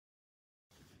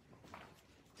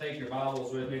take your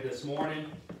Bibles with me this morning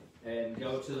and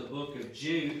go to the book of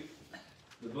Jude.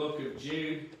 The book of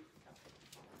Jude.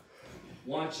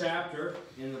 One chapter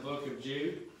in the book of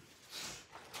Jude.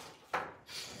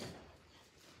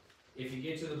 If you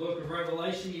get to the book of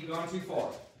Revelation, you've gone too far.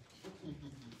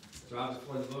 It's right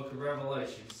before the book of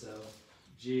Revelation, so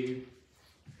Jude.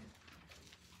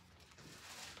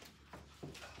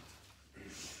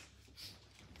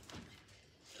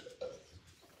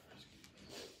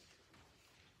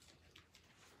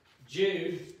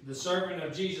 Jude, the servant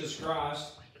of Jesus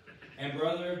Christ, and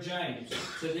brother of James,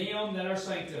 to them that are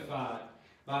sanctified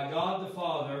by God the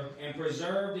Father, and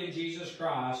preserved in Jesus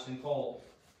Christ, and called.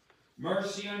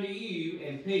 Mercy unto you,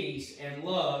 and peace, and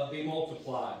love be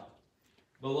multiplied.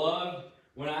 Beloved,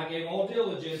 when I gave all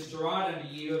diligence to write unto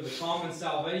you of the common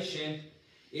salvation,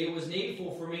 it was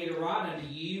needful for me to write unto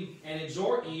you, and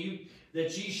exhort you,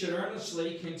 that ye should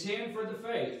earnestly contend for the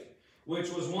faith, which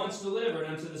was once delivered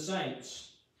unto the saints.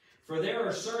 For there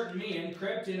are certain men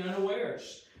crept in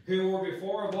unawares, who were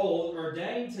before of old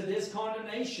ordained to this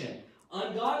condemnation,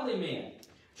 ungodly men,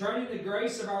 turning the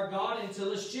grace of our God into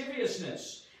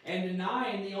lasciviousness, and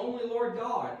denying the only Lord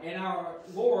God, and our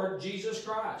Lord Jesus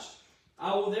Christ.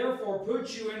 I will therefore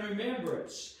put you in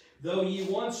remembrance, though ye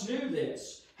once knew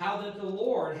this, how that the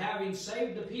Lord, having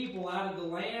saved the people out of the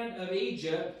land of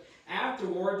Egypt,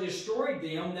 afterward destroyed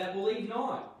them that believed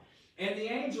not. And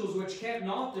the angels which kept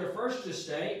not their first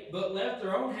estate, but left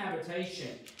their own habitation,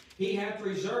 he hath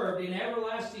reserved in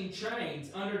everlasting chains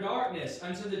under darkness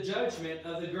unto the judgment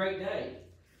of the great day.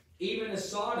 Even as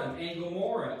Sodom and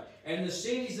Gomorrah, and the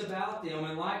cities about them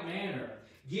in like manner,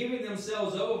 giving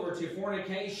themselves over to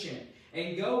fornication,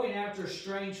 and going after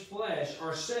strange flesh,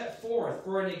 are set forth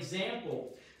for an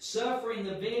example, suffering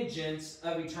the vengeance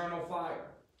of eternal fire.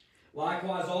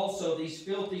 Likewise also these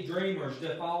filthy dreamers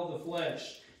defile the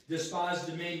flesh, despise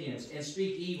dominions, and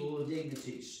speak evil of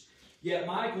dignities. Yet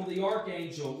Michael the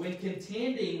archangel, when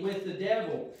contending with the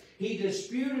devil, he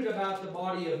disputed about the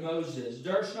body of Moses,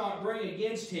 durst not bring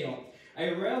against him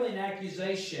a railing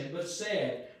accusation, but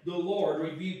said, The Lord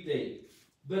rebuke thee.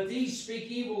 But these speak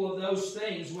evil of those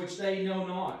things which they know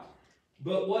not,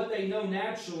 but what they know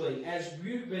naturally, as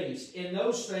brute beasts. In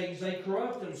those things they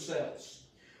corrupt themselves.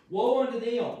 Woe unto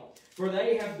them, for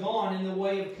they have gone in the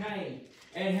way of Cain,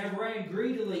 and have ran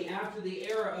greedily after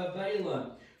the error of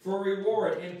Balaam for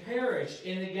reward, and perished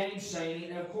in the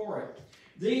gainsaying of Korah.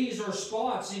 These are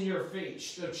spots in your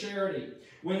feast of charity,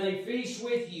 when they feast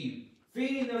with you,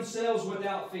 feeding themselves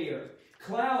without fear.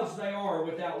 Clouds they are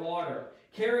without water,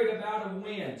 carried about of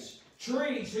winds.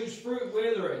 Trees whose fruit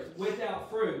withereth, without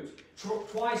fruit,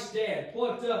 twice dead,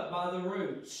 plucked up by the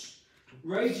roots.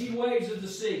 Raging waves of the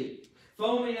sea,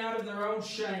 foaming out of their own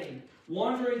shame.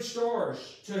 Wandering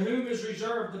stars, to whom is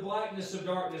reserved the blackness of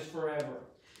darkness forever.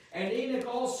 And Enoch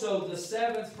also, the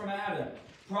seventh from Adam,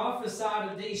 prophesied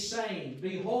of these, saying,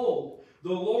 Behold,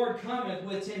 the Lord cometh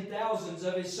with 10,000s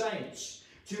of his saints,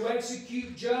 to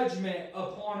execute judgment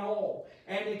upon all,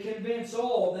 and to convince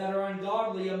all that are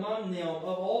ungodly among them of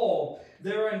all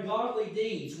their ungodly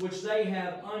deeds which they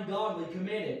have ungodly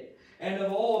committed, and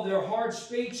of all their hard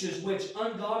speeches which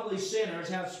ungodly sinners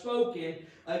have spoken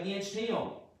against him.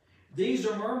 These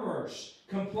are murmurers,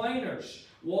 complainers,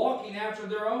 walking after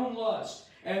their own lust,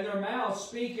 and their mouth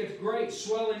speaketh great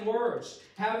swelling words,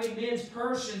 having men's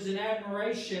persons in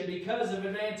admiration because of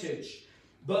advantage.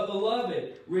 But,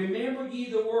 beloved, remember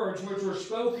ye the words which were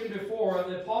spoken before of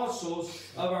the apostles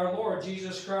of our Lord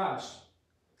Jesus Christ,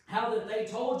 how that they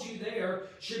told you there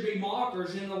should be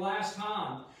mockers in the last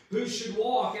time, who should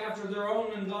walk after their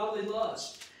own ungodly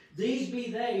lust. These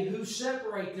be they who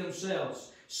separate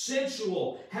themselves,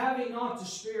 sensual, having not the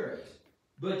Spirit.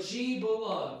 But ye,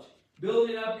 beloved,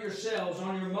 building up yourselves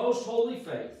on your most holy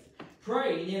faith,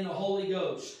 praying in the Holy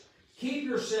Ghost. Keep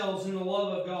yourselves in the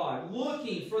love of God,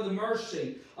 looking for the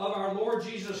mercy of our Lord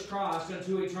Jesus Christ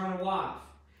unto eternal life.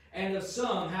 And of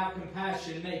some have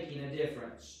compassion, making a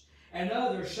difference. And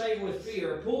others shave with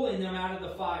fear, pulling them out of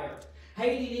the fire,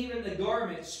 hating even the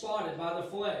garment spotted by the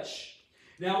flesh.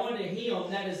 Now unto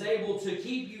him that is able to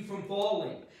keep you from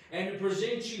falling, and to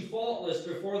present you faultless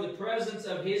before the presence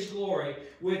of his glory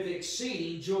with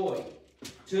exceeding joy.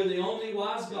 To the only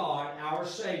wise God, our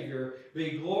Savior,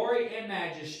 be glory and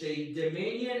majesty,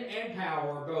 dominion and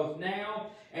power, both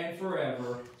now and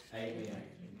forever. Amen.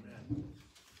 Amen.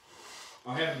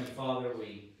 Our Heavenly Father,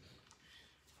 we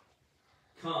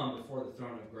come before the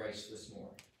throne of grace this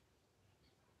morning.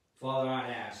 Father, I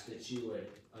ask that you would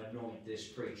anoint this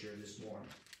preacher this morning.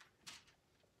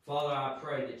 Father, I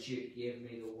pray that you'd give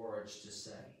me the words to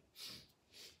say.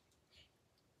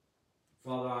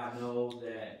 Father, I know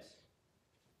that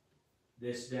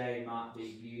this day might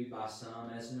be viewed by some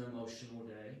as an emotional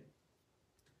day,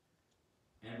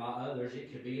 and by others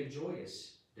it could be a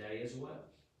joyous day as well.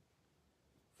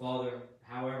 Father,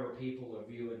 however people are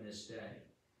viewing this day,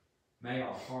 may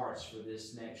our hearts for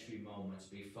this next few moments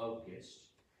be focused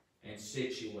and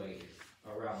situated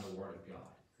around the Word of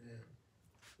God. Yeah.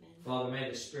 Father, may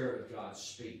the Spirit of God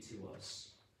speak to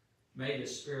us. May the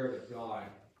Spirit of God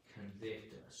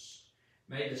convict us.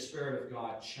 May the Spirit of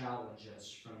God challenge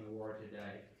us from the Word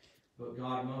today. But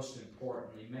God, most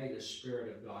importantly, may the Spirit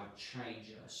of God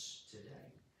change us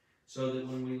today, so that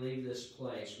when we leave this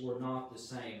place, we're not the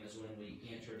same as when we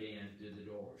entered in through the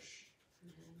doors.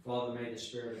 Mm-hmm. Father, may the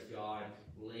Spirit of God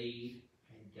lead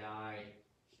and guide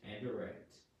and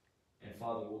direct. And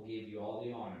Father, we'll give you all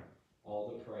the honor, all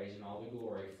the praise, and all the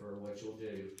glory for what you'll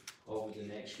do over the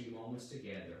next few moments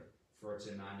together. For it's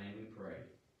in thy name we pray.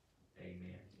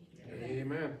 Amen.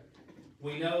 Amen.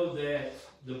 We know that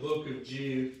the book of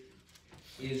Jude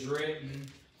is written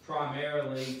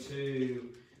primarily to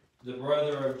the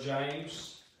brother of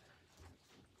James,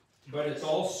 but it's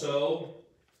also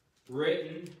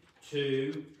written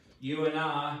to you and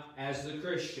I as the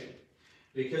Christian.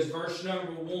 Because verse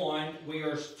number 1, we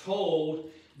are told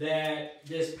that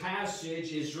this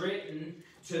passage is written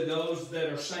to those that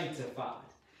are sanctified,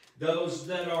 those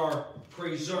that are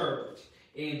preserved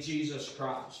in Jesus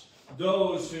Christ,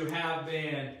 those who have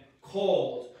been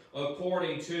called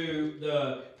according to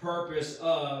the purpose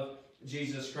of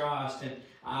Jesus Christ. And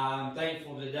I'm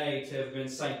thankful today to have been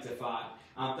sanctified.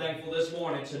 I'm thankful this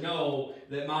morning to know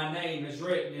that my name is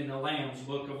written in the Lamb's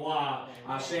Book of Life.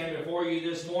 I stand before you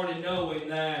this morning knowing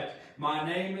that my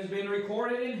name has been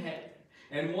recorded in heaven.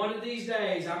 And one of these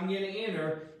days I'm going to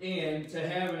enter into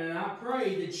heaven. And I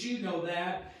pray that you know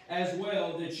that as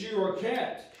well, that you are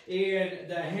kept in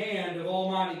the hand of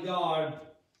Almighty God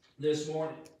this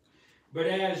morning. But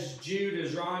as Jude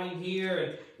is writing here,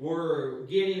 and we're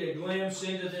getting a glimpse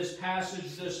into this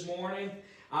passage this morning,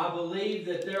 I believe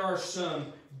that there are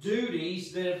some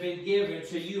duties that have been given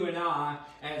to you and I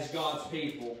as God's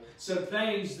people. Some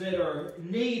things that are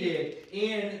needed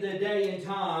in the day and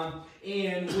time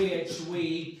in which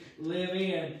we live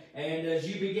in. And as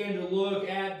you begin to look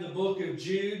at the book of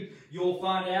Jude, you'll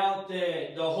find out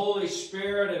that the Holy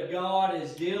Spirit of God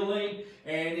is dealing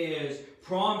and is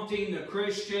prompting the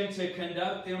Christian to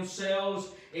conduct themselves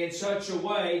in such a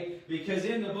way, because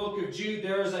in the book of Jude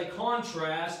there is a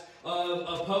contrast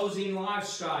of opposing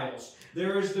lifestyles.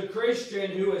 There is the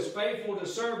Christian who is faithful to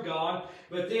serve God,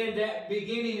 but then that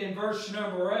beginning in verse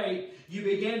number 8, you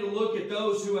begin to look at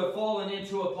those who have fallen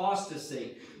into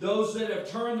apostasy, those that have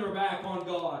turned their back on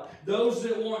God, those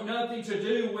that want nothing to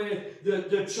do with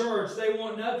the church. They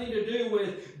want nothing to do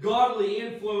with godly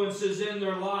influences in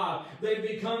their life. They've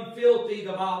become filthy,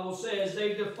 the Bible says.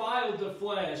 They've defiled the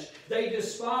flesh. They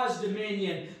despise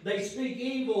dominion. They speak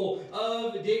evil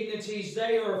of dignities.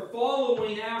 They are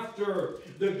following after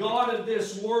the god of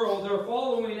this world. They're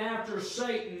following after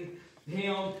Satan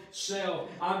himself.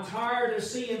 I'm tired of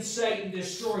seeing Satan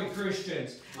destroy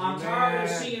Christians. I'm tired of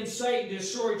seeing Satan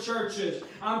destroy churches.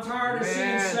 I'm tired of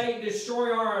seeing Satan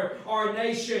destroy our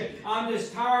nation. I'm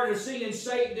just tired of seeing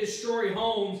Satan destroy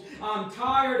homes. I'm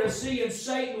tired of seeing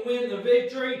Satan win the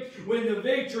victory when the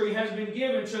victory has been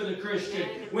given to the Christian.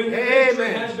 When the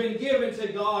victory has been given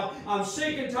to God. I'm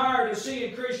sick and tired of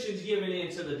seeing Christians giving in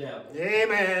to the devil.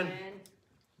 Amen.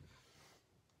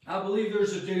 I believe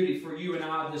there's a duty for you and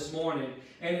I this morning.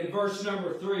 And in verse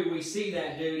number 3, we see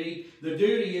that duty. The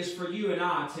duty is for you and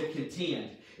I to contend.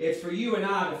 It's for you and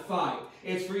I to fight.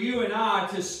 It's for you and I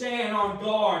to stand on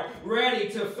guard, ready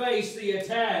to face the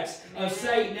attacks of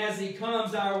Satan as he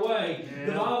comes our way. Yeah.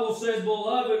 The Bible says,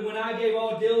 beloved, when I gave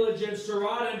all diligence to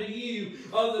write unto you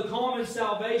of the common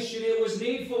salvation, it was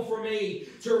needful for me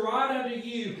to write unto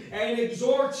you and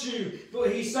exhort you.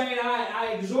 But he's saying,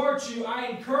 I exhort you, I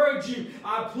encourage you,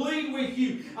 I plead with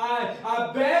you,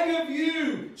 I beg of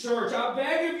you, church, I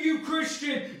beg of you,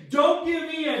 Christian, don't give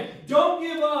in, don't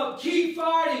give up, keep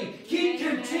fighting, keep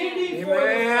contending for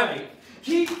the faith.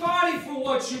 Keep fighting for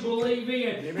what you believe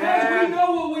in. As we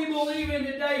know what we believe in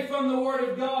today from the Word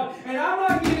of God, and I'm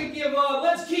not going to give up.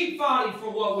 Let's keep fighting for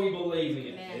what we believe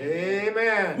in.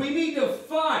 Amen. We need to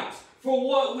fight for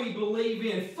what we believe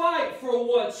in. Fight for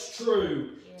what's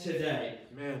true today.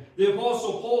 Amen. The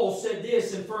Apostle Paul said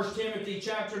this in 1 Timothy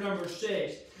chapter number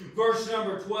 6, verse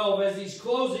number 12, as he's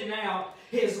closing out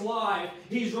his life.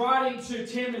 He's writing to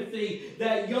Timothy,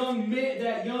 that young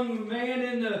man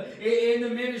in the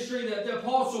ministry that the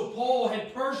Apostle Paul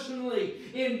had personally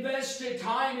invested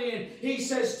time in. He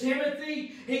says,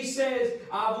 Timothy, he says,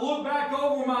 I've looked back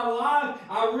over my life.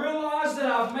 I realize that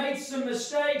I've made some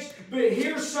mistakes, but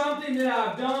here's something that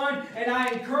I've done, and I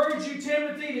encourage you,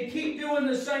 Timothy, to keep doing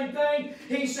the same thing.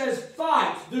 He says,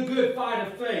 fight the good fight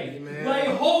of faith. Amen. Lay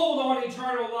hold on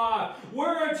eternal life,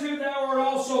 whereunto thou art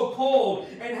also called,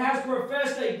 and hast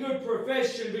professed a good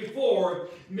profession before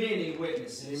many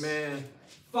witnesses. Amen.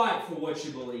 Fight for what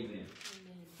you believe in.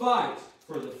 Fight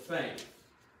for the faith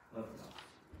of God.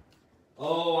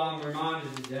 Oh, I'm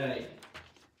reminded today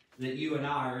that you and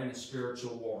I are in a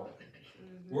spiritual war.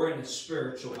 We're in a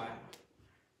spiritual battle.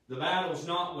 The battle's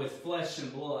not with flesh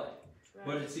and blood,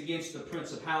 but it's against the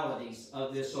principalities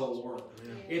of this old world.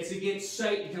 It's against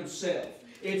Satan himself.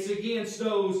 It's against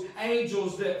those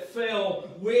angels that fell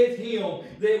with him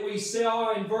that we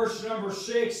saw in verse number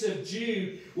 6 of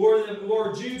Jude,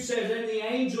 where Jude says, and the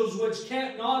angels which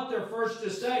kept not their first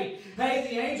estate. Hey,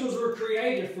 the angels were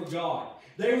created for God.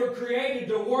 They were created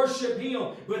to worship Him,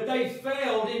 but they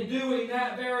failed in doing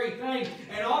that very thing.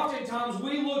 And oftentimes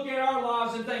we look at our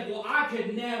lives and think, well, I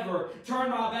could never turn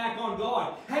my back on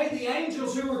God. Hey, the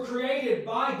angels who were created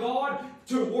by God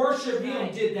to worship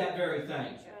Him did that very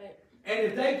thing. And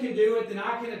if they can do it, then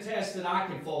I can attest that I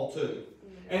can fall too.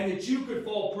 And that you could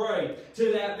fall prey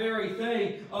to that very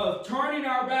thing of turning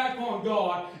our back on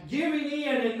God, giving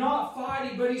in and not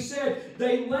fighting. But he said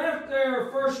they left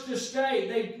their first estate.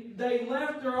 They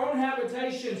left their own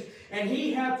habitations, and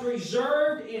He hath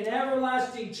preserved in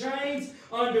everlasting chains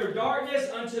under darkness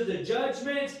unto the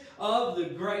judgment of the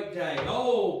great day.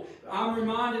 Oh, I'm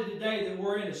reminded today that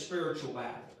we're in a spiritual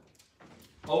battle.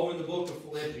 Over in the book of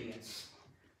Philippians,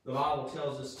 the Bible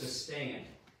tells us to stand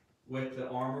with the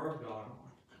armor of God on.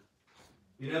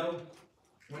 You know,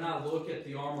 when I look at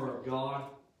the armor of God,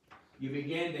 you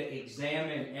begin to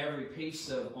examine every piece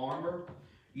of armor.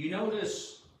 You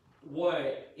notice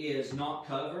what is not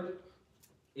covered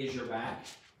is your back.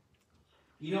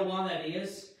 You know why that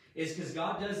is? It's because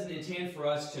God doesn't intend for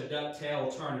us to duck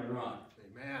tail, turn, and run.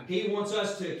 Amen. He wants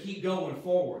us to keep going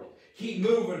forward. Keep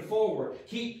moving forward.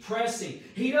 Keep pressing.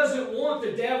 He doesn't want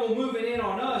the devil moving in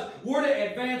on us. We're to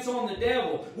advance on the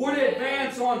devil. We're to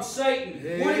advance on Satan.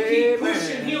 Amen. We're to keep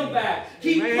pushing him back.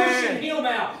 Keep pushing him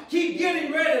out. Keep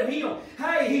getting rid of him.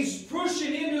 Hey, he's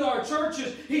pushing into our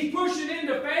churches. He's pushing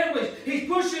into families. He's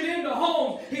pushing into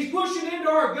homes. He's pushing into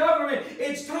our government.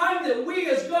 It's time that we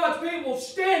as God's people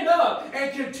stand up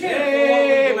and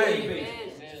contend for what we believe in.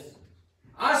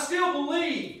 I still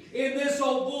believe in this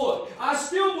old book. I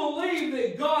still believe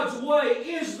that God's way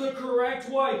is the correct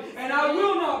way. And I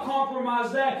will not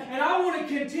compromise that. And I want to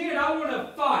contend. I want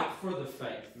to fight for the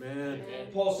faith. Amen.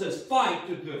 Paul says, fight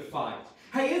the good fight.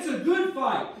 Hey, it's a good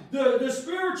fight. The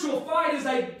spiritual fight is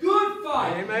a good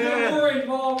fight. Amen. That we're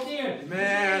involved in.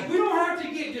 Amen. We don't have to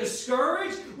get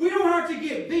discouraged. We don't have to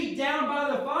get beat down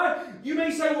by the fight. You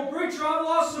may say, well, preacher, I've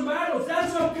lost some battles.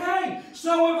 That's okay.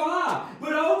 So have I.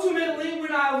 But ultimately,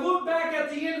 when I look back at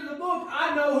the end of the book,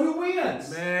 I know who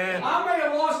wins. Amen. I may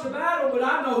have lost a battle, but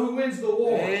I know who wins the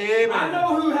war. Amen. I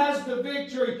know who has the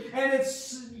victory. And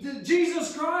it's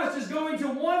Jesus Christ is going to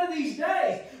one of these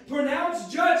days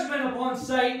pronounce judgment upon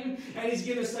Satan, and He's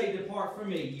going to say, depart from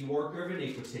me, you worker of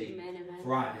iniquity. Amen, amen.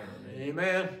 For I never knew you.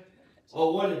 Amen.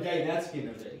 Oh, what a day that's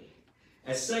going to be.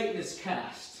 As Satan is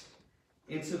cast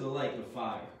into the lake of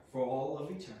fire for all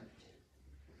of eternity.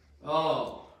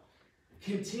 Oh,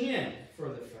 contend for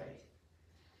the faith.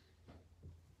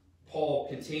 Paul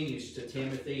continues to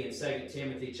Timothy in 2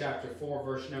 Timothy chapter 4,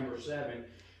 verse number 7.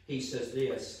 He says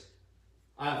this,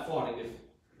 I have fought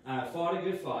a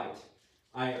good fight.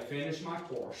 I have finished my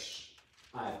course.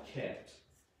 I have kept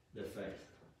the faith.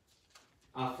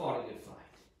 I fought a good fight.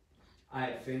 I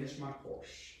have finished my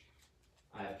course.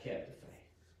 I have kept the faith.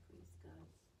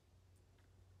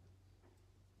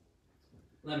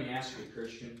 Let me ask you,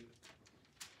 Christian.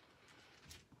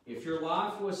 If your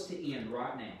life was to end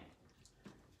right now,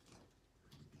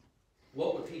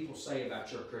 what would people say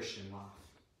about your Christian life?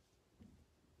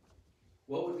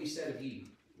 What would be said of you?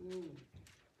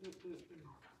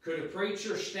 Could a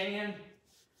preacher stand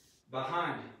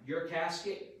behind your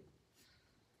casket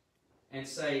and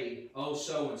say, oh,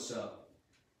 so-and-so,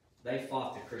 they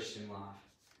fought the Christian life.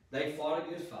 They fought a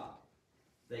good fight.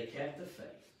 They kept the faith.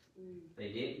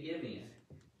 They didn't give in.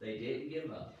 They didn't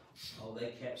give up. Oh, they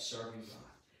kept serving God.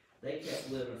 They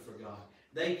kept living for God.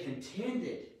 They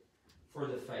contended for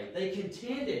the faith. They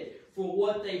contended for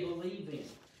what they believe in.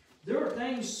 There are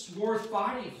things worth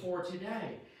fighting for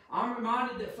today. I'm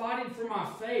reminded that fighting for my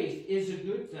faith is a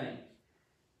good thing.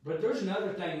 But there's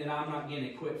another thing that I'm not going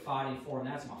to quit fighting for, and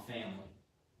that's my family.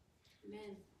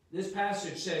 Amen. This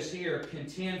passage says here,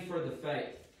 contend for the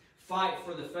faith. Fight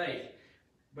for the faith.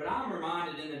 But I'm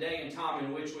reminded in the day and time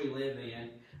in which we live in,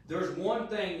 there's one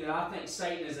thing that I think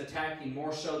Satan is attacking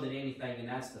more so than anything, and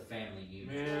that's the family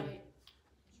unit. Amen. Right.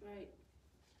 That's right.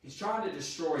 He's trying to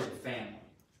destroy the family.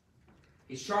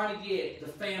 He's trying to get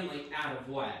the family out of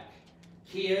whack.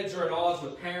 Kids are at odds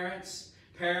with parents.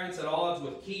 Parents at odds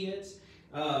with kids.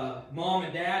 Mom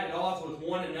and dad at odds with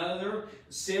one another.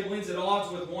 Siblings at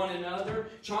odds with one another.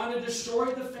 Trying to destroy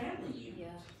the family unit. Yeah.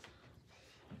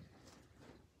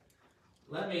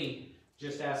 Let me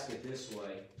just ask it this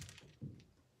way.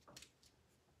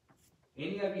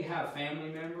 Any of you have family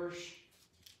members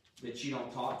that you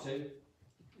don't talk to?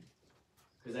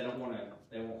 Because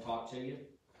they won't talk to you?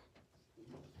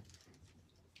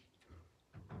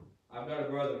 I've got a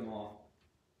brother-in-law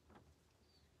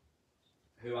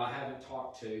who I haven't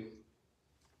talked to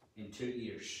in 2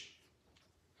 years.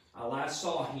 I last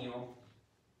saw him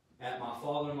at my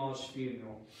father-in-law's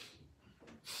funeral.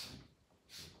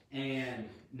 And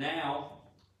now,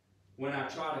 when I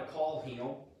try to call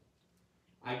him,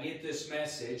 I get this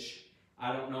message.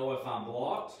 I don't know if I'm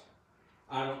blocked.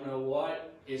 I don't know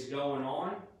what is going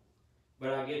on.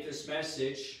 But I get this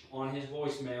message on his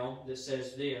voicemail that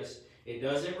says this. It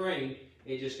doesn't ring.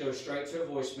 It just goes straight to a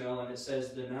voicemail, and it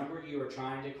says the number you are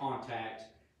trying to contact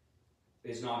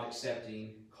is not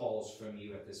accepting calls from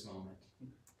you at this moment.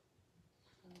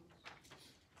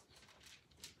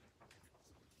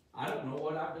 I don't know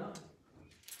what I've done.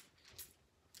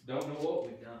 Don't know what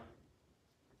we've done.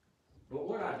 But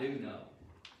what I do know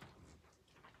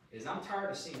is I'm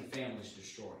tired of seeing families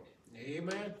destroyed.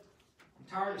 Amen. I'm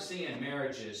tired of seeing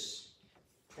marriages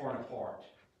torn apart.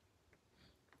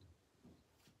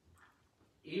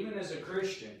 Even as a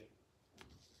Christian,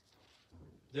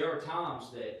 there are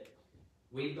times that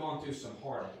we've gone through some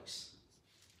heartaches.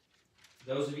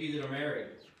 Those of you that are married,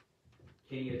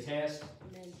 can you attest?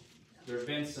 Amen. There's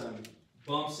been some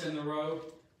bumps in the road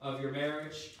of your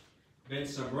marriage, been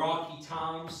some rocky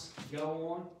times go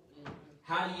on.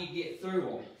 How do you get through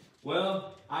them?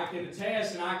 Well, I can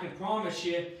attest and I can promise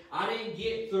you, I didn't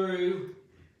get through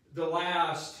the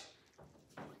last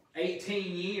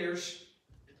 18 years,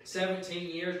 17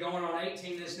 years, going on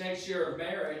 18 this next year of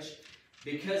marriage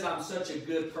because I'm such a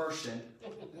good person.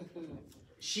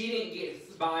 She didn't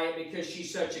get by it because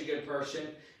she's such a good person.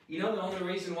 You know, the only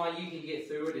reason why you can get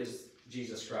through it is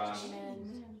Jesus Christ.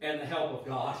 Amen. And the help of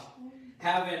God.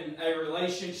 Having a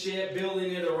relationship,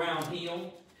 building it around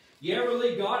Him. You ever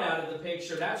leave God out of the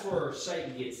picture, that's where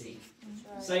Satan gets in.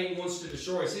 Right. Satan wants to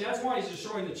destroy. See, that's why he's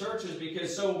destroying the churches,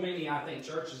 because so many, I think,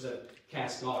 churches have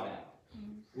cast God out.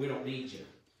 We don't need you.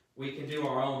 We can do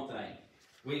our own thing.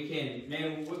 We can,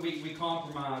 man, we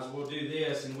compromise, we'll do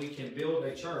this, and we can build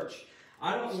a church.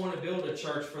 I don't want to build a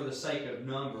church for the sake of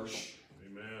numbers.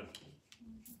 Amen.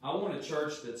 I want a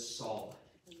church that's solid.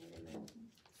 Amen.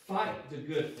 Fight the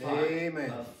good fight Amen.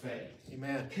 of faith.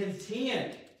 Amen.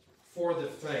 Contend for the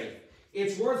faith.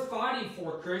 It's worth fighting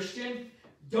for, Christian.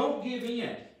 Don't give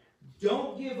in.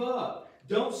 Don't give up.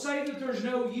 Don't say that there's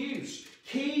no use.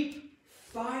 Keep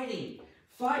fighting.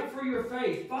 Fight for your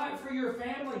faith. Fight for your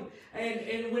family.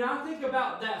 And when I think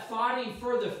about that fighting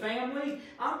for the family,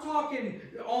 I'm talking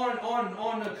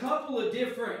on a couple of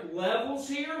different levels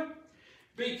here.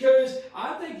 Because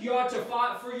I think you ought to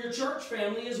fight for your church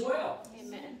family as well.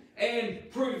 Amen. And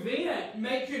prevent,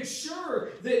 making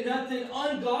sure that nothing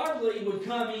ungodly would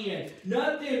come in.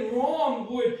 Nothing wrong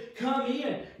would come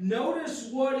in. Notice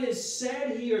what is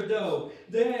said here, though,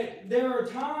 that there are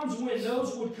times when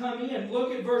those would come in.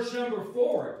 Look at verse number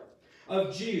 4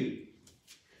 of Jude.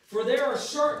 For there are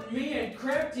certain men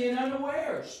crept in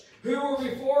unawares, who were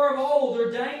before of old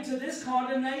ordained to this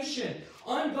condemnation,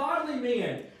 ungodly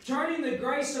men, turning the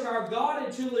grace of our God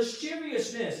into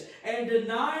lasciviousness, and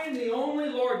denying the only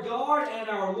Lord God and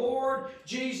our Lord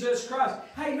Jesus Christ.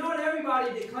 Hey, not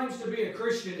everybody that claims to be a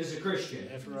Christian is a Christian.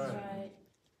 That's That's right. right.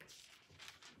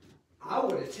 I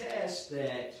would attest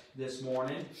that this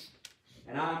morning,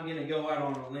 and I'm going to go out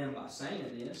on a limb by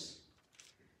saying this,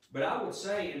 but I would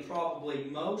say in probably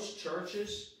most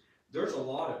churches, there's a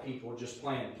lot of people just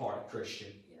playing the part of Christian.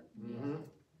 Mm-hmm.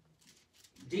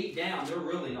 Deep down, they're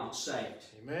really not saved.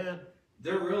 Amen.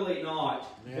 They're really not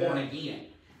born again.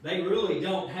 They really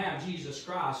don't have Jesus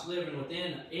Christ living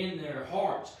in their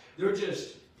hearts. They're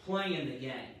just playing the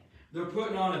game. They're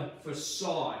putting on a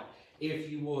facade, if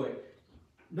you would.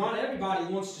 Not everybody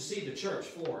wants to see the church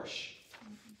flourish.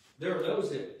 There are those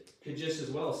that could just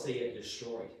as well see it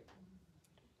destroyed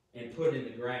and put in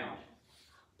the ground,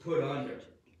 put under.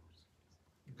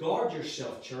 Guard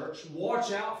yourself, church.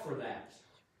 Watch out for that.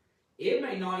 It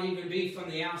may not even be from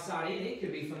the outside in. It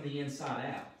could be from the inside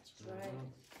out. That's right.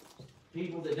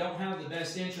 People that don't have the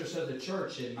best interests of the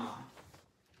church in mind.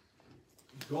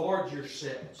 Guard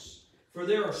yourselves. For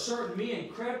there are certain men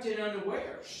crept in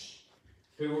unawares,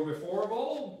 who were before of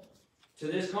old to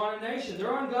this condemnation.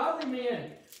 They're ungodly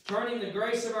men, turning the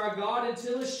grace of our God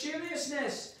into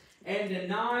lasciviousness, and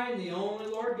denying the only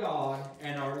Lord God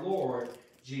and our Lord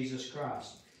Jesus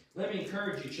Christ. Let me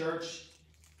encourage you, church.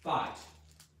 Fight.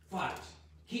 Fight.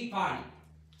 Keep fighting.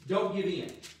 Don't give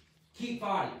in. Keep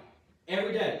fighting.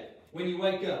 Every day, when you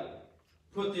wake up,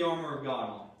 put the armor of God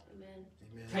on. Amen.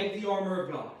 Take the armor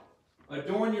of God.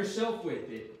 Adorn yourself with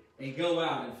it, and go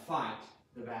out and fight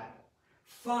the battle.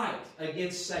 Fight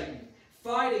against Satan.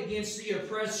 Fight against the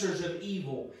oppressors of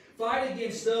evil. Fight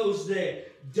against those that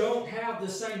don't have the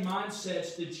same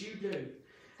mindsets that you do.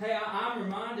 Hey, I'm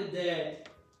reminded that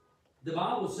the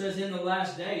Bible says in the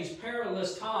last days,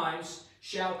 perilous times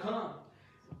shall come.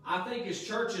 I think as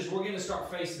churches, we're going to start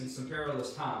facing some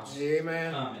perilous times.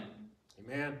 Amen. Coming.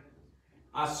 Amen.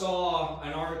 I saw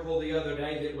an article the other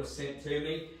day that was sent to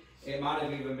me. It might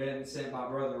have even been sent by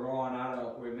Brother Ron. I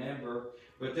don't remember.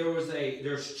 But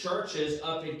there's churches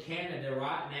up in Canada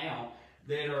right now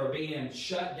that are being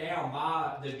shut down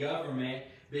by the government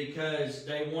because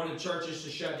they wanted churches to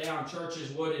shut down.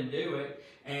 Churches wouldn't do it.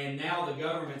 And now the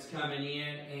government's coming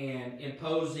in and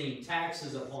imposing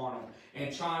taxes upon them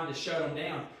and trying to shut them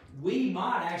down. We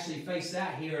might actually face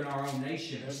that here in our own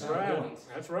nation at some point.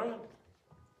 That's right.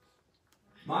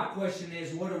 My question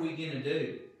is, what are we going to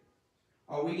do?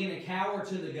 Are we going to cower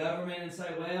to the government and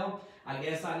say, well, I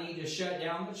guess I need to shut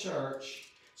down the church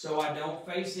so I don't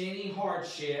face any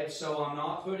hardship, so I'm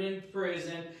not put in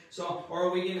prison? Or are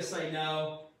we going to say,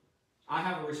 no, I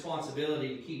have a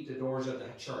responsibility to keep the doors of the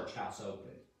church house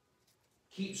open.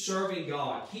 Keep serving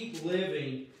God. Keep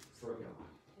living for God.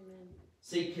 Amen.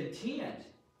 See, contend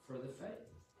for the faith.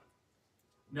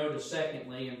 Notice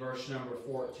secondly in verse number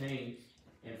 14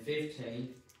 and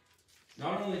 15,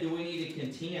 not only do we need to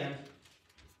contend,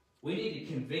 we need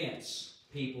to convince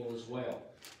people as well.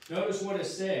 Notice what it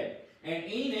said. And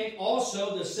Enoch,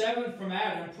 also the seventh from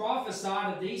Adam,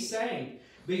 prophesied of these saying,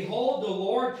 Behold, the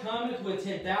Lord cometh with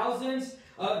 10,000s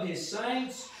of his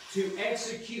saints to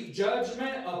execute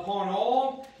judgment upon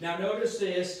all. Now notice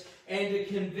this. And to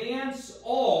convince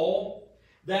all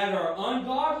that are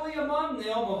ungodly among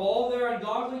them of all their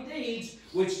ungodly deeds,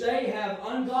 which they have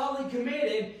ungodly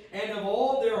committed, and of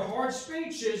all their hard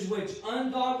speeches, which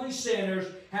ungodly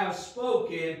sinners have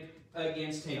spoken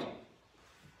against him.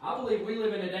 I believe we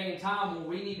live in a day and time when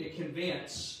we need to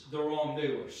convince the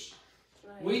wrongdoers.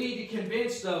 Right. We need to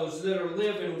convince those that are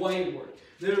living wayward,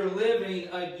 that are living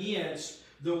against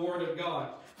the Word of God.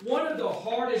 One of the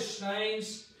hardest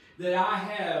things that I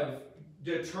have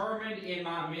determined in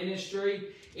my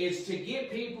ministry is to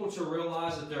get people to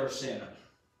realize that they're a sinner.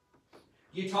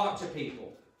 You talk to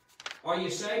people. Are you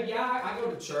saved? Yeah, I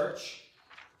go to church.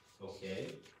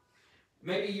 Okay.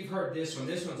 Maybe you've heard this one.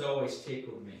 This one's always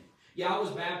tickled me. Yeah, I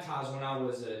was baptized when I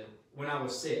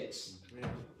was 6. Yeah.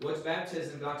 What's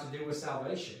baptism got to do with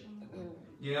salvation?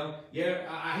 You know, yeah,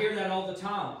 I hear that all the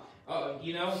time.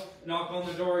 You know, knock on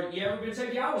the door. You ever been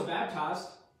saved? Yeah, I was baptized.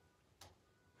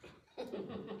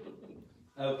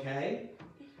 Okay.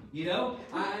 You know,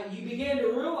 you begin to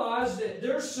realize that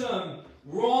there's some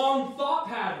wrong thought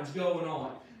patterns going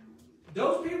on.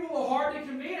 Those people are hard to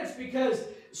convince because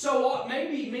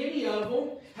maybe many of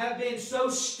them have been so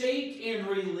steeped in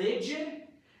religion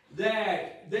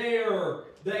that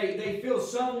they feel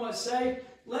somewhat safe.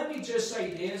 Let me just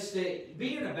say this, that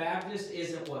being a Baptist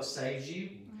isn't what saves you.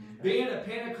 Being a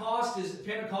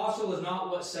Pentecostal is not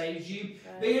what saves you.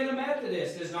 Right. Being a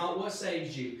Methodist is not what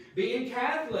saves you. Being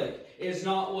Catholic is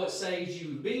not what saves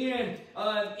you. Being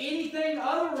anything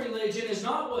other religion is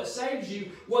not what saves you.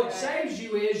 What Right. saves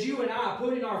you is you and I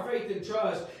putting our faith and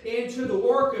trust into the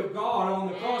work of God on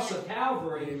the cross of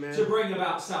Calvary Amen. to bring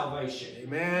about salvation.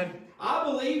 Amen. I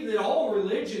believe that all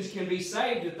religions can be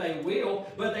saved if they will,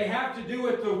 but they have to do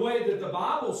it the way that the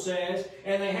Bible says,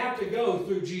 and they have to go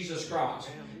through Jesus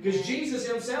Christ. Because Jesus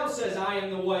himself says, I am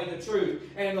the way, the truth,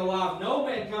 and the life. No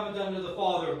man cometh unto the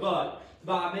Father but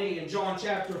by me. In John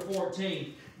chapter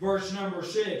 14, verse number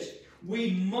 6.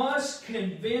 We must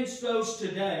convince those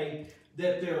today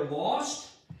that they're lost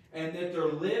and that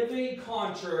they're living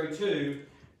contrary to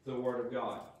the Word of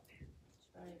God.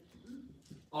 Right.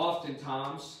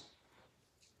 Oftentimes,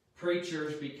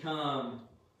 preachers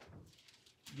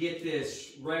get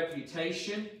this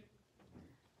reputation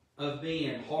of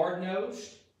being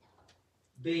hard-nosed,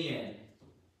 being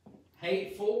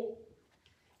hateful,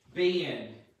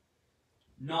 being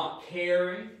not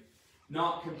caring,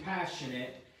 not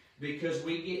compassionate, because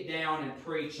we get down and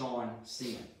preach on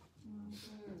sin.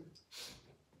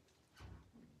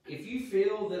 If you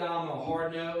feel that I'm a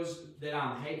hard-nosed, that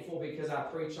I'm hateful because I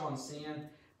preach on sin,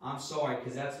 I'm sorry,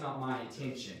 because that's not my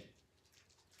intention.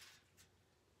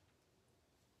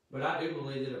 But I do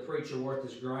believe that a preacher worth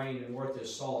his grain and worth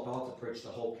his salt ought to preach the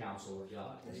whole counsel of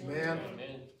God. Amen.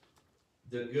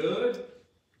 The good,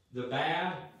 the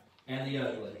bad, and the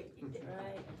ugly. That's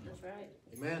right. That's right.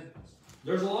 Amen.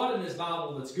 There's a lot in this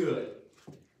Bible that's good.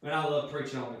 And I love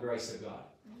preaching on the grace of God.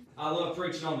 I love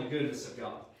preaching on the goodness of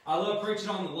God. I love preaching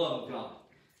on the love of God.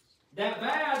 That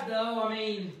bad, though, I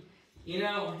mean, you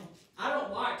know, I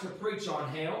don't like to preach on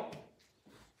hell.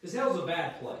 Because hell's a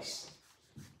bad place.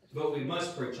 But we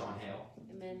must preach on hell.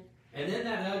 Amen. And then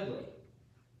that ugly.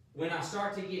 When I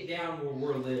start to get down where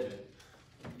we're living.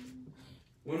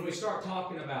 When we start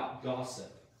talking about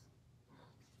gossip.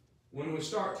 When we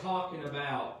start talking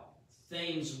about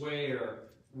things where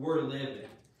we're living.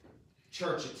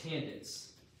 Church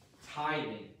attendance.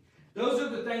 Tithing. Those are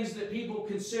the things that people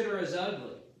consider as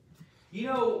ugly. You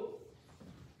know,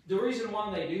 the reason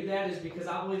why they do that is because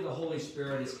I believe the Holy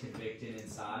Spirit is convicting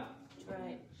inside.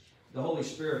 Right. The Holy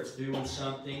Spirit's doing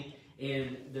something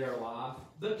in their life.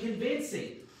 But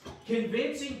convincing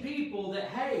people that,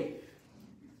 hey,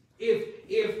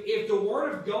 if the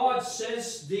Word of God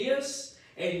says this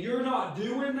and you're not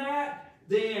doing that,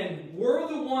 then we're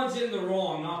the ones in the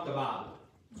wrong, not the Bible.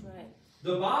 That's right.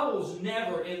 The Bible's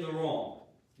never in the wrong.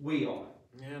 We are.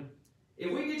 Yeah.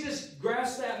 If we could just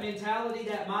grasp that mentality,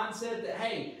 that mindset that,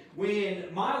 hey,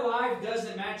 when my life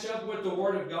doesn't match up with the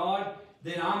Word of God,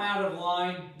 then I'm out of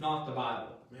line, not the Bible.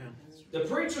 Yeah. The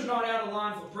preacher's not out of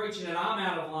line for preaching, and I'm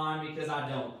out of line because I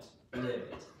don't live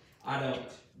it. I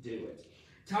don't do it.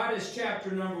 Titus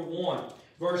chapter number 1,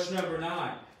 verse number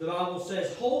 9. The Bible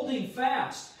says, holding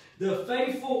fast the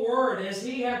faithful word as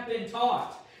he hath been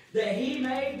taught, that he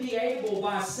may be able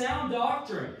by sound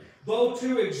doctrine both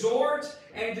to exhort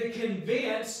and to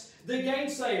convince the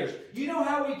gainsayers. You know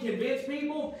how we convince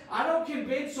people? I don't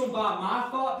convince them by my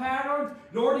thought pattern,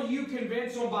 nor do you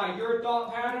convince them by your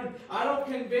thought pattern. I don't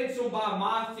convince them by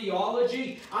my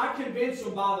theology. I convince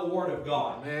them by the Word of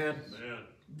God. Amen.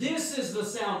 This is the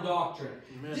sound doctrine.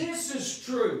 Amen. This is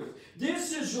truth.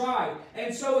 This is right.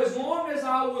 And so as long as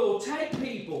I will take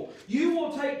people, you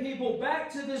will take people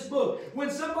back to this book. When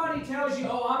somebody tells you,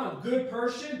 oh, I'm a good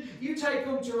person, you take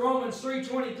them to Romans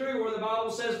 3:23 where the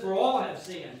Bible says, for all have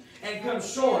sinned and come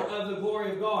short of the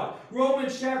glory of God.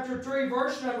 Romans chapter 3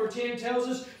 verse number 10 tells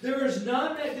us, there is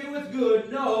none that doeth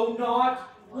good, no, not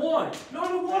one.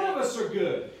 Not one of us are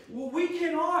good. Well, we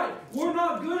cannot. We're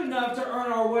not good enough to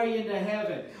earn our way into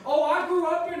heaven. Oh, I grew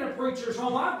up in a preacher's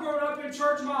home. I've grown up in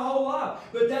church my whole life.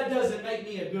 But that doesn't make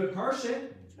me a good person.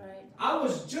 That's right. I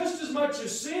was just as much a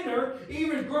sinner,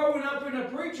 even growing up in a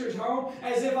preacher's home,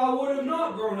 as if I would have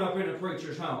not grown up in a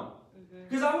preacher's home.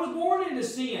 Because I was born into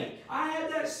sin. I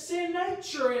had that sin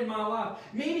nature in my life.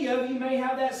 Many of you may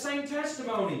have that same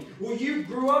testimony. Well, you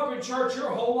grew up in church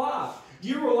your whole life.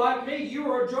 You were like me. You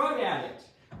were a drug addict.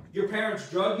 Your parents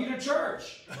drug you to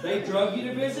church. They drug you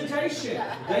to visitation.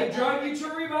 They drug you to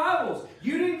revivals.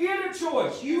 You didn't get a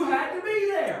choice. You had to be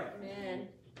there. Amen.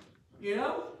 You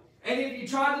know? And if you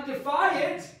tried to defy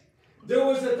it, there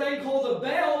was a thing called a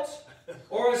belt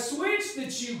or a switch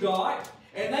that you got,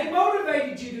 and they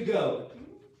motivated you to go.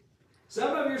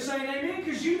 Some of you are saying amen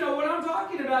because you know what I'm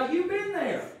talking about. You've been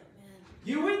there.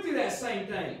 You went through that same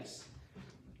things.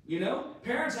 You know?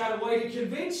 Parents had a way to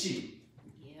convince you.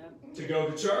 To go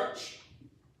to church.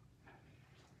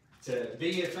 To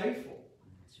be faithful.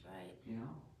 That's right. You know?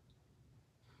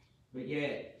 But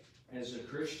yet, as a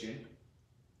Christian,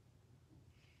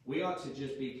 we ought to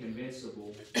just be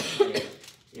convincible that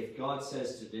if God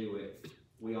says to do it,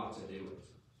 we ought to do it.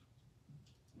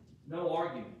 No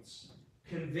arguments.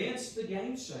 Convince the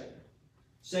gainsayer.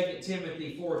 2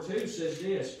 Timothy 4:2 says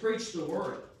this, preach the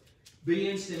word. Be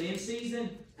instant in season,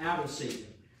 out of season.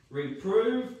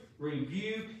 Reprove,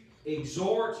 rebuke,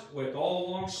 exhort with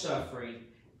all long suffering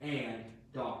and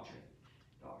doctrine.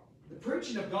 The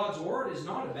preaching of God's word is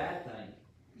not a bad thing.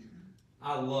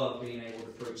 I love being able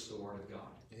to preach the word of God.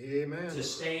 Amen. To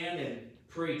stand and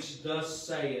preach, thus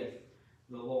saith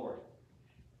the Lord.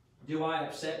 Do I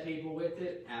upset people with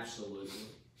it? Absolutely.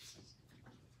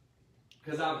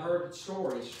 Because I've heard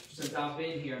stories since I've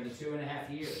been here in the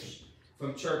 2.5 years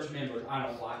from church members, I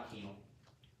don't like him.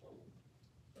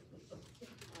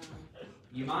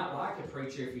 You might like a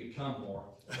preacher if you come more.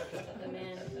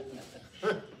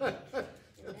 Amen.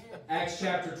 Acts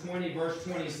chapter 20, verse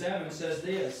 27 says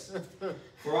this,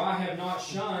 for I have not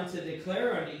shunned to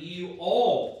declare unto you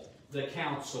all the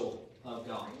counsel of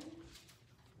God.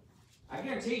 I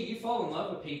guarantee you fall in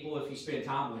love with people if you spend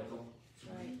time with them.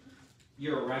 That's right.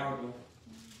 You're around them.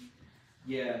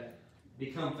 You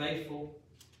become faithful.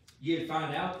 You'd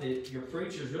find out that your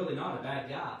preacher's really not a bad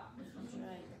guy. That's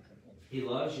right. He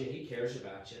loves you. He cares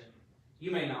about you.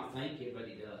 You may not think it, but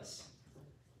he does.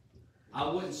 I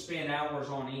wouldn't spend hours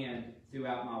on end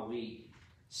throughout my week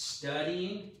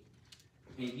studying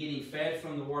and getting fed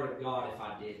from the Word of God if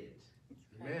I didn't.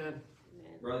 Amen. Amen.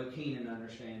 Brother Keenan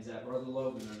understands that. Brother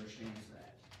Logan understands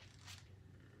that.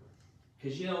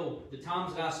 Because, you know, the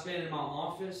times that I spend in my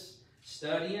office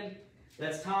studying,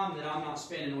 that's time that I'm not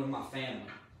spending with my family.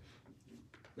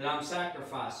 That I'm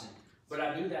sacrificing. But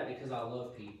I do that because I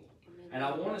love people. And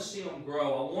I want to see them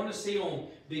grow. I want to see them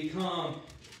become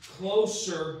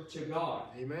closer to God.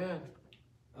 Amen.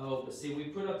 Oh, but see, we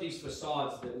put up these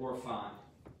facades that we're fine.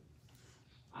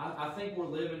 I think we're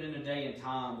living in a day and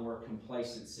time where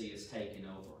complacency is taking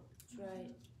over. That's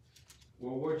right.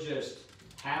 Where we're just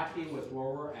happy with where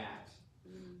we're at.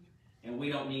 And we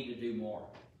don't need to do more.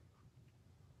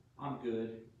 I'm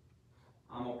good.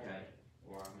 I'm okay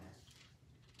where I'm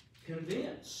at.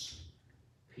 Convince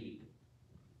people.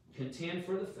 Contend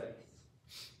for the faith.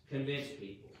 Convince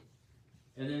people.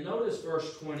 And then notice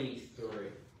verse 23.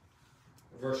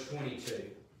 Verse 22.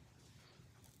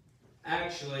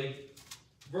 Actually,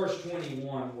 verse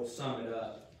 21 will sum it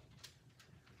up.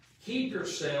 Keep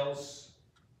yourselves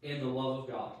in the love of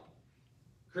God.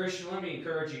 Christian, let me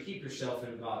encourage you, keep yourself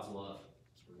in God's love.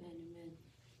 Amen.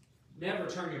 Amen. Never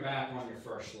turn your back on your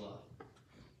first love.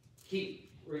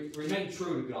 Remain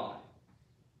true to God.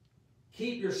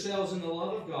 Keep yourselves in the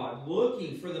love of God,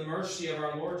 looking for the mercy of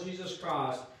our Lord Jesus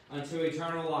Christ unto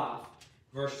eternal life.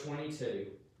 Verse 22.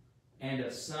 And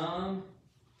of some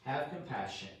have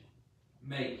compassion,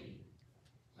 making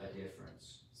a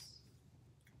difference.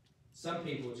 Some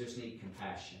people just need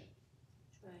compassion.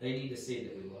 Right. They need to see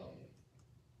that we love them.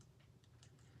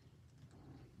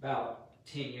 About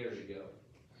 10 years ago,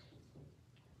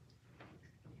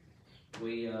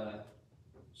 we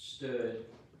stood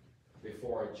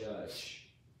before a judge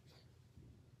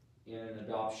in an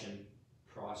adoption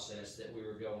process that we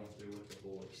were going through with the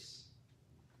boys.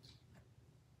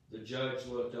 The judge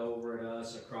looked over at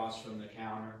us across from the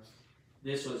counter.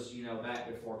 This was, you know, back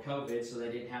before COVID, so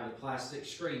they didn't have the plastic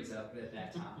screens up at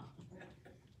that time.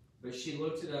 But she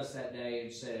looked at us that day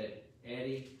and said,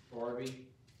 Eddie, Barbie,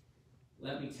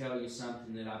 let me tell you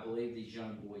something that I believe these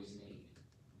young boys need.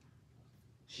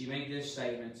 She made this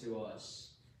statement to us,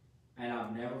 and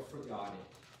I've never forgot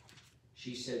it.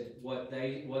 She said, what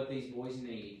these boys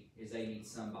need is they need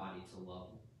somebody to love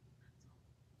them.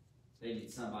 They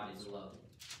need somebody to love them.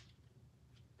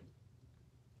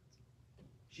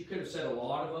 She could have said a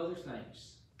lot of other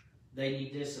things. They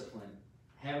need discipline.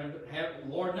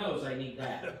 Lord knows they need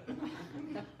that.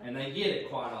 And they get it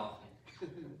quite often.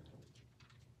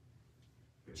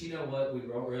 But you know what we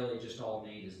really just all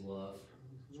need is love.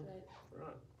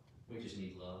 Right. We just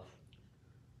need love.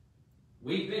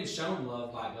 We've been shown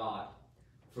love by God.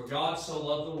 For God so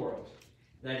loved the world,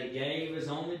 that He gave His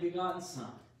only begotten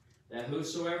Son, that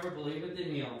whosoever believeth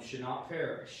in Him should not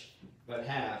perish, but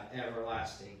have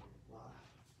everlasting life.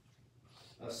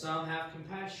 Of some have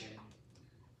compassion,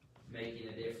 making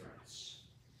a difference.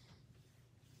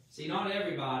 See, not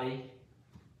everybody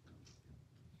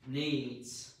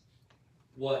needs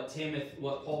what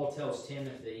Paul tells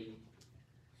Timothy.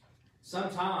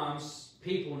 Sometimes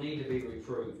people need to be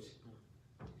reproved.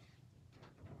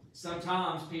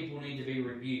 Sometimes people need to be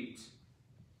rebuked.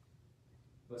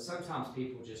 But sometimes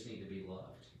people just need to be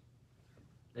loved.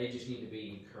 They just need to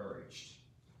be encouraged.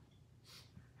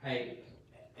 Hey,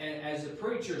 and as the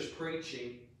preacher's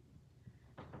preaching,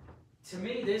 to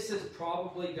me this has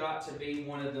probably got to be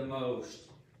one of the most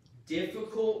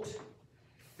difficult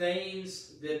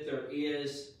things that there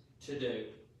is to do.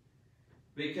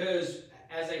 Because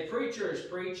as a preacher is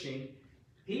preaching,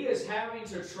 he is having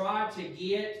to try to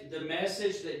get the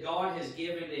message that God has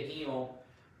given to him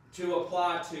to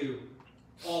apply to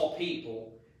all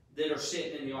people that are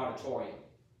sitting in the auditorium.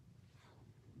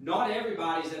 Not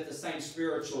everybody's at the same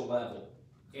spiritual level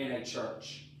in a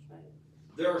church.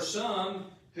 There are some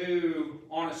who,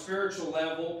 on a spiritual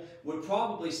level, would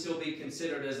probably still be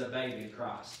considered as a babe in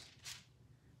Christ.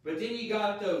 But then you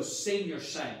got those senior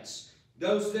saints,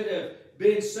 those that have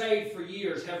been saved for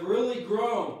years, have really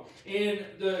grown in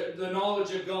the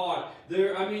knowledge of God.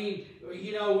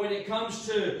 When it comes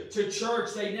to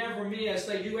church, they never miss.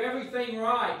 They do everything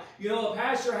right. A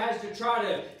pastor has to try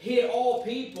to hit all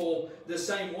people the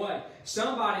same way.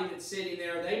 Somebody that's sitting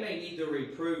there, they may need the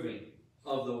reproving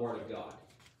of the Word of God.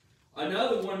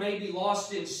 Another one may be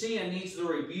lost in sin, needs the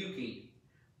rebuking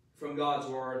from God's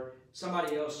Word.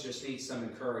 Somebody else just needs some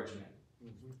encouragement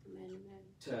Amen.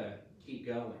 to keep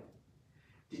going.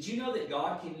 Did you know that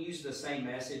God can use the same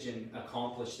message and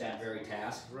accomplish that very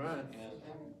task? Right.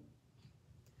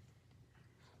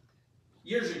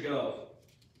 Years ago,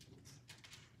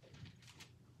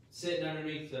 sitting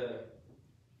underneath the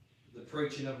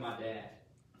preaching of my dad.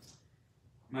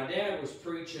 My dad was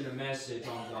preaching a message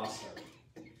on gossip.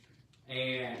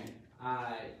 And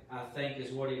I think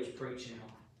is what he was preaching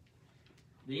on.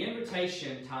 The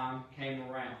invitation time came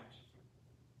around.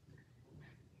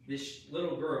 This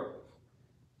little girl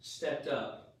stepped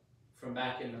up from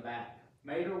back in the back,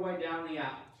 made her way down the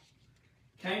aisle,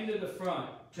 came to the front,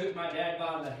 took my dad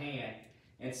by the hand,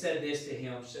 and said this to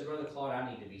him. She said, "Brother Claude, I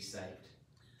need to be saved."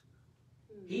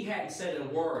 He hadn't said a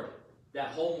word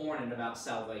that whole morning about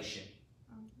salvation.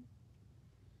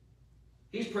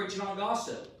 He's preaching on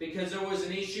gossip because there was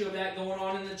an issue of that going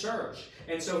on in the church.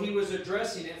 And so he was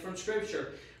addressing it from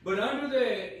Scripture. But under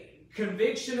the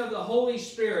conviction of the Holy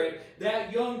Spirit,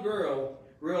 that young girl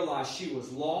realized she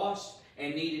was lost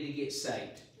and needed to get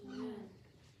saved. Amen.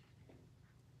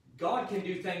 God can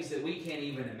do things that we can't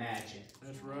even imagine.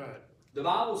 That's right. The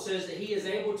Bible says that He is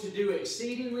able to do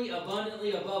exceedingly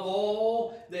abundantly above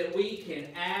all that we can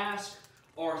ask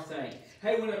or think.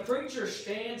 Hey, when a preacher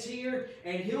stands here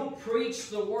and he'll preach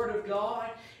the Word of God,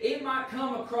 it might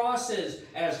come across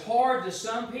as hard to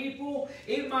some people.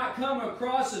 It might come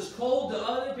across as cold to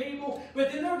other people.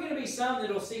 But then there are going to be some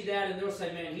that will see that and they'll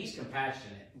say, "Man, he's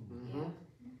compassionate. Yeah.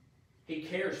 He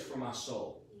cares for my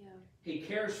soul. Yeah. He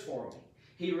cares for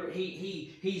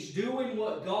me. He's doing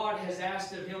what God has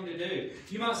asked of him to do."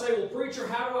 You might say, "Well, preacher,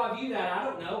 how do I view that?" I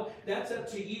don't know. That's up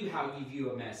to you how you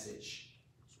view a message.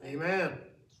 Amen.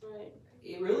 That's right.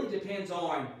 It really depends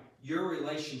on your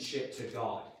relationship to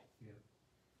God. Yeah.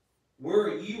 Where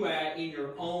are you at in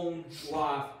your own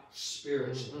life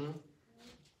spiritually?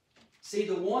 See,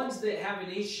 the ones that have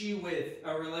an issue with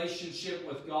a relationship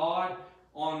with God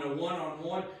on a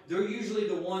one-on-one, they're usually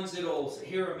the ones that'll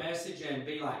hear a message and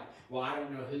be like, "Well, I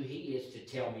don't know who he is to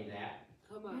tell me that."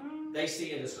 Come on. They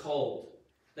see it as cold.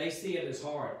 They see it as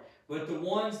hard. But the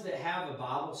ones that have a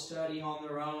Bible study on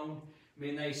their own, I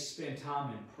mean, they spend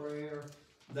time in prayer.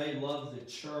 They love the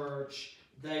church.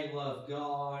 They love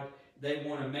God. They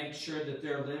want to make sure that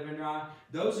they're living right.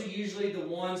 Those are usually the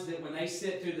ones that when they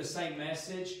sit through the same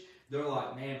message, they're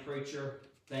like, "Man, preacher,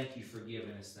 thank you for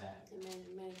giving us that." Amen.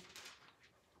 Amen.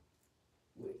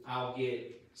 I'll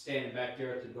get standing back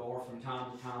there at the door from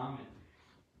time to time, and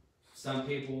some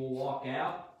people will walk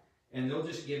out, and they'll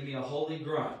just give me a holy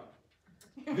grunt.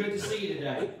 "Good to see you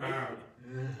today."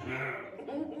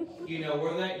 You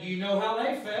know how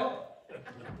they felt.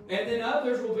 And then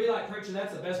others will be like, "Preacher,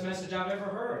 that's the best message I've ever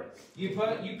heard. You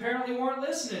apparently weren't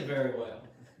listening very well."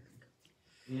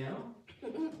 You know?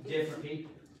 Different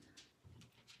people.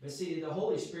 But see, the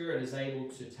Holy Spirit is able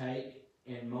to take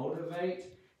and motivate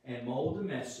and mold a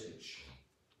message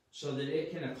so that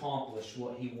it can accomplish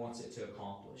what He wants it to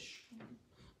accomplish.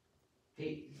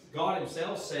 God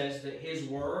Himself says that His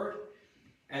Word,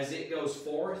 as it goes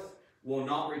forth, will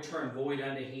not return void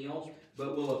unto Him,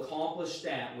 but will accomplish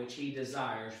that which He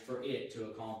desires for it to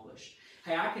accomplish.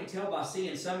 Hey, I can tell by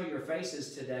seeing some of your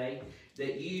faces today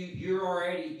that you're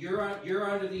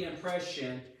under the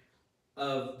impression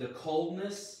of the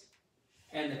coldness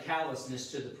and the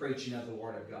callousness to the preaching of the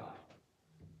Word of God.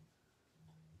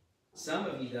 Some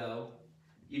of you, though,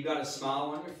 you've got a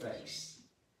smile on your face,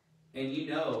 and you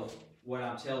know what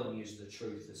I'm telling you is the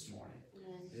truth this morning.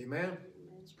 Amen.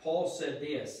 Paul said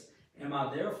this, "Am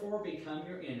I therefore become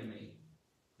your enemy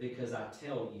because I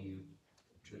tell you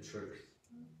the truth?"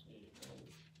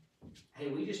 Hey,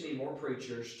 we just need more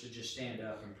preachers to just stand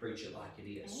up and preach it like it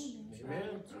is.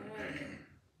 Amen. That's right.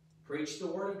 Preach the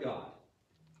Word of God.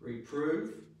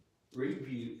 Reprove,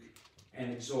 rebuke,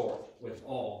 and exhort with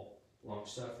all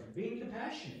long-suffering. Being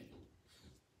compassionate.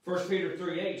 1 Peter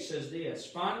 3:8 says this,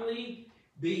 "Finally,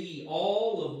 be ye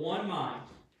all of one mind,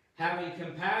 having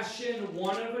compassion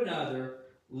one of another,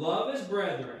 love as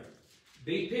brethren,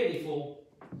 be pitiful,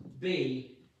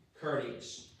 be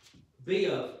courteous." Be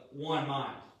of one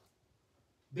mind.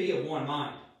 Be of one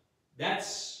mind.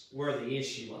 That's where the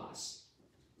issue lies.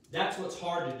 That's what's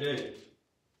hard to do,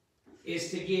 is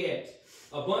to get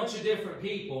a bunch of different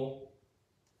people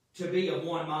to be of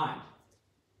one mind.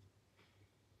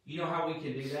 You know how we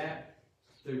can do that?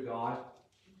 Through God.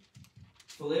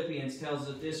 Philippians tells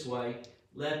it this way,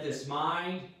 "Let this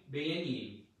mind be in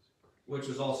you, which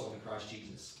was also in Christ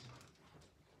Jesus."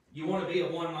 You want to be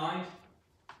of one mind?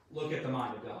 Look at the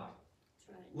mind of God.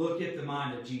 That's right. Look at the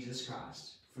mind of Jesus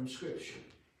Christ from Scripture.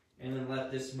 And then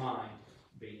let this mind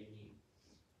be in you.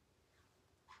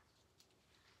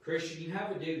 Christian, you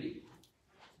have a duty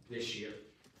this year.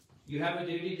 You have a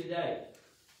duty today.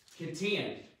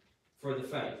 Contend for the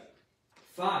faith.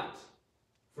 Fight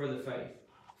for the faith.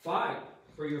 Fight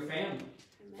for your family.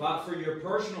 Amen. Fight for your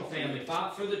personal family.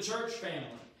 Fight for the church family.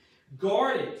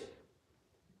 Guard it.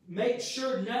 Make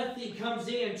sure nothing comes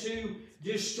in to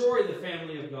destroy the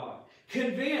family of God.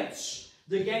 Convince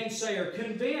the gainsayer.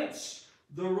 Convince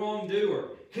the wrongdoer.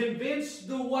 Convince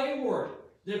the wayward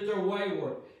that they're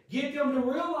wayward. Get them to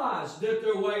realize that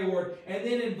they're wayward, and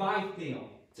then invite them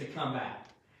to come back.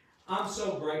 I'm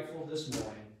so grateful this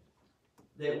morning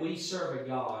that we serve a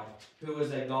God who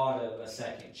is a God of a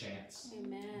second chance,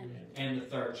 Amen. and the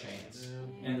third chance,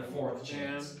 Amen. and the fourth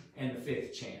chance, and the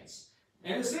fifth chance,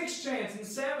 and the sixth chance, and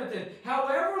seventh, and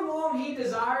however long He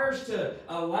desires to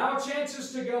allow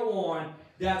chances to go on,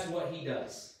 that's what He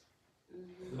does.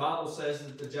 The Bible says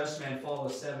that the just man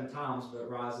falleth 7 times, but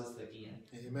riseth again.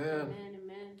 Amen. Amen.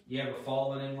 Amen. You ever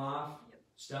fallen in life?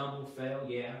 Stumbled, fell?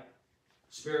 Yeah.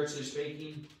 Spiritually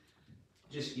speaking,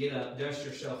 just get up, dust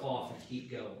yourself off, and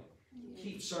keep going.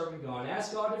 Keep serving God.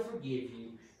 Ask God to forgive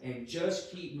you, and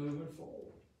just keep moving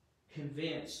forward.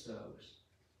 Convince those.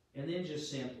 And then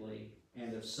just simply,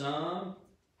 and of some,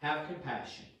 have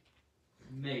compassion,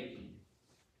 making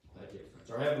a difference.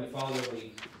 Our Heavenly Father,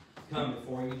 we come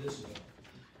before you this morning.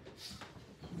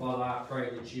 Father, I pray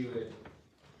that you would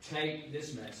take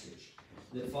this message,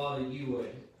 that, Father, you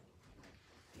would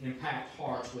impact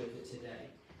hearts with it today.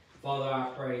 Father,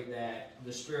 I pray that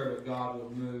the Spirit of God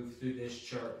would move through this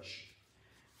church.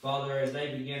 Father, as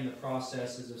they begin the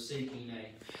processes of seeking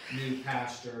a new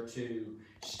pastor to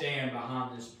stand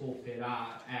behind this pulpit,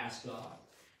 I ask, God,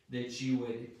 that you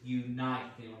would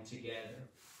unite them together.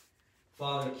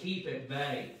 Father, keep at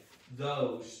bay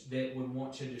those that would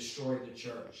want to destroy the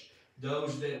church,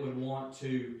 those that would want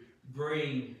to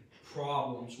bring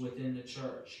problems within the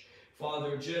church.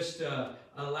 Father, just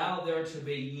allow there to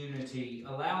be unity.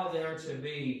 Allow there to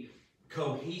be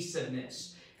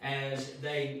cohesiveness as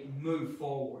they move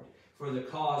forward for the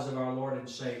cause of our Lord and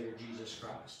Savior, Jesus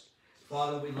Christ.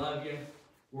 Father, we love you.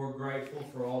 We're grateful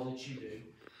for all that you do.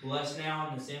 Bless now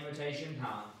in this invitation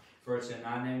time, for it's in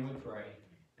thy name we pray.